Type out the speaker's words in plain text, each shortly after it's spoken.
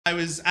I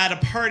was at a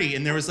party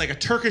and there was like a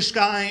Turkish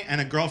guy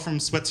and a girl from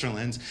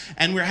Switzerland,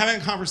 and we were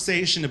having a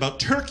conversation about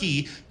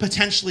Turkey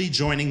potentially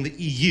joining the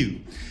EU.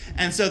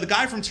 And so the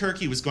guy from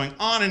Turkey was going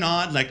on and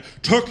on, like,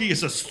 Turkey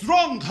is a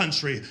strong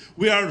country.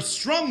 We are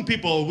strong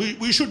people.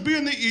 We should be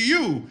in the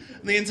EU.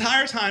 And the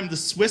entire time, the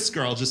Swiss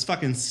girl just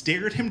fucking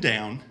stared him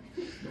down,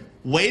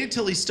 waited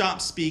till he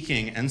stopped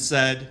speaking, and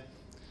said,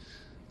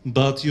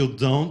 "But you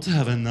don't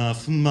have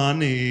enough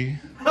money."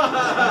 Who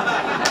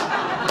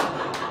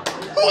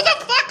the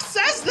fuck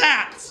says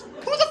that?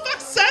 Who the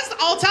fuck says,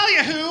 I'll tell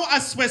you who, a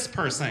Swiss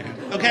person,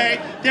 okay?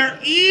 They're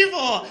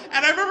evil.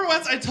 And I remember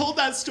once I told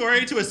that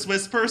story to a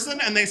Swiss person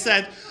and they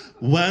said,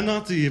 "We're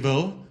not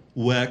evil,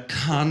 we're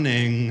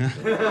cunning."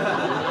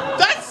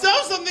 That's so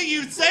something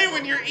you'd say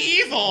when you're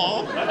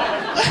evil.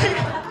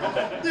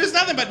 Like, there's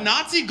nothing but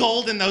Nazi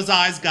gold in those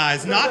eyes,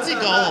 guys. Nazi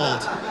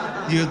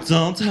gold. You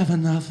don't have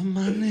enough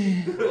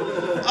money.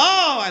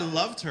 Oh, I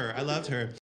loved her.